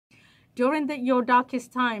During your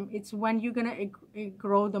darkest time, it's when you're gonna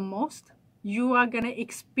grow the most. You are gonna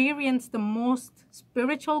experience the most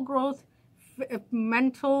spiritual growth,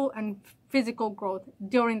 mental and physical growth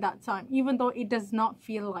during that time, even though it does not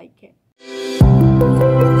feel like it.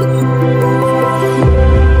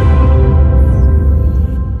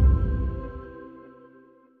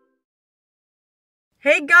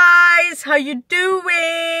 Hey guys, how you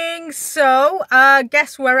doing? So,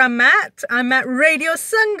 guess where I'm at? I'm at Radio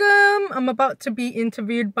Sangam. I'm about to be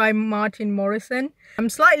interviewed by Martin Morrison. I'm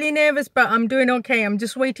slightly nervous, but I'm doing okay. I'm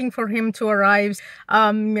just waiting for him to arrive.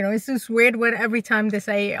 It's just weird when every time they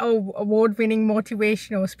say, oh, award-winning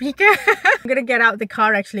motivational speaker. I'm gonna get out the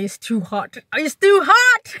car actually. It's too hot. It's too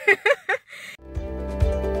hot!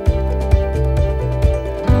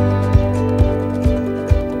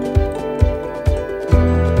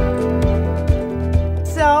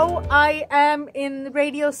 So I am in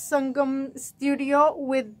Radio Sangam studio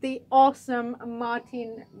with the awesome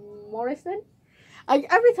Martin Morrison.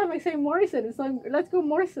 Every time I say Morrison, it's like, let's go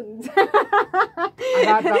Morrisons. I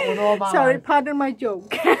had that one all my Sorry, life. pardon my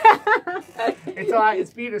joke. It's alright,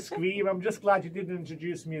 it's been a scream. I'm just glad you didn't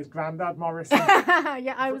introduce me as Grandad Morrison.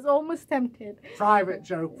 Yeah, I was almost tempted. Private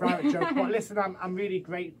joke. But listen, I'm really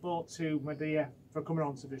grateful to Madiha for coming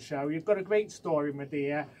on to the show. You've got a great story,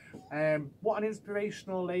 Madiha. What an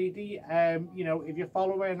inspirational lady. If you're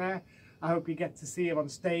following her, I hope you get to see her on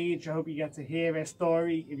stage. I hope you get to hear her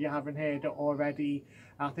story if you haven't heard it already.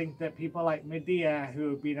 I think that people like Madiha, who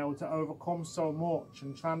have been able to overcome so much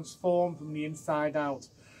and transform from the inside out,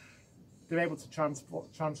 they're able to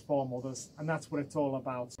transform others, and that's what it's all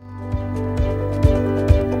about.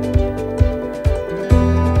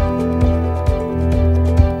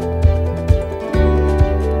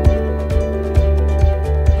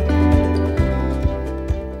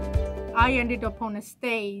 I ended up on a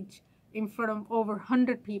stage in front of over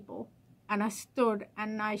 100 people, and I stood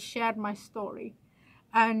and I shared my story.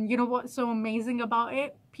 And you know what's so amazing about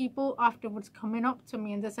it? People afterwards coming up to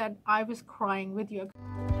me and they said, I was crying with you.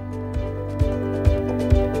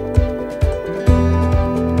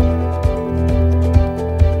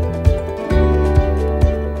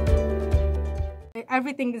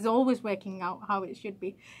 Everything is always working out how it should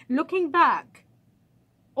be. Looking back,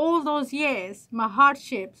 all those years, my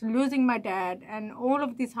hardships, losing my dad and all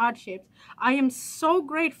of these hardships, I am so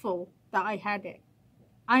grateful that I had it.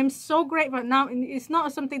 I'm so grateful. Now, it's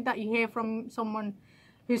not something that you hear from someone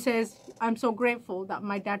who says, I'm so grateful that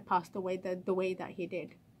my dad passed away the way that he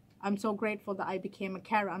did. I'm so grateful that I became a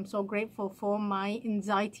carer. I'm so grateful for my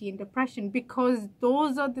anxiety and depression, because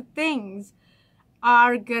those are the things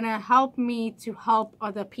are gonna help me to help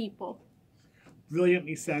other people.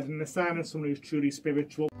 Brilliantly said, and the sign of someone who's truly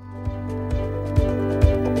spiritual.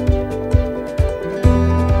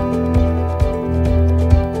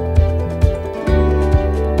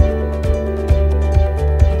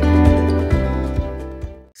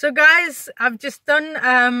 So guys, I've just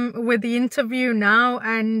done with the interview now,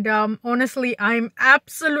 and honestly, I'm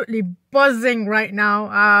absolutely buzzing right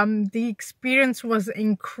now. The experience was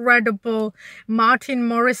incredible. Martin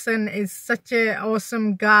Morrison is such an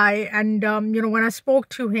awesome guy, and when I spoke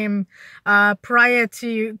to him prior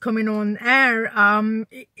to coming on air,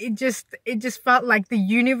 it just felt like the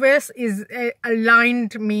universe is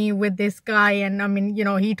aligned me with this guy. And I mean,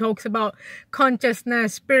 he talks about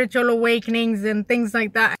consciousness, spiritual awakenings and things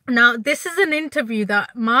like that. Now, this is an interview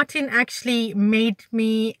that Martin actually made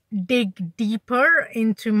me dig deeper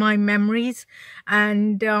into my memories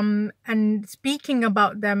and speaking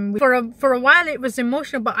about them. For a while it was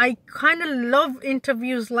emotional, but I kind of love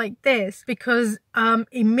interviews like this because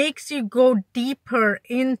it makes you go deeper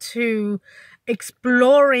into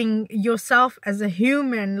exploring yourself as a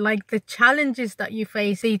human, like the challenges that you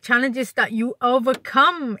face, the challenges that you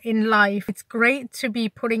overcome in life. It's great to be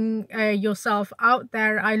putting yourself out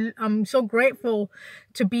there. I'm so grateful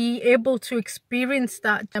to be able to experience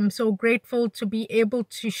that. I'm so grateful to be able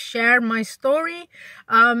to share my story,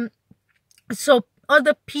 so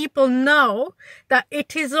other people know that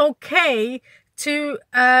it is okay to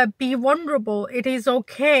be vulnerable. It is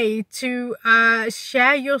okay to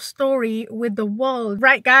share your story with the world.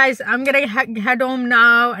 Right guys, I'm gonna head home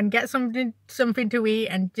now and get something to eat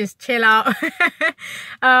and just chill out.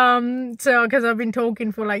 So because I've been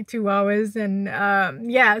talking for like 2 hours, and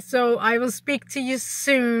yeah, so I will speak to you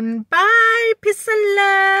soon. Bye, peace and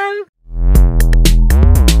love.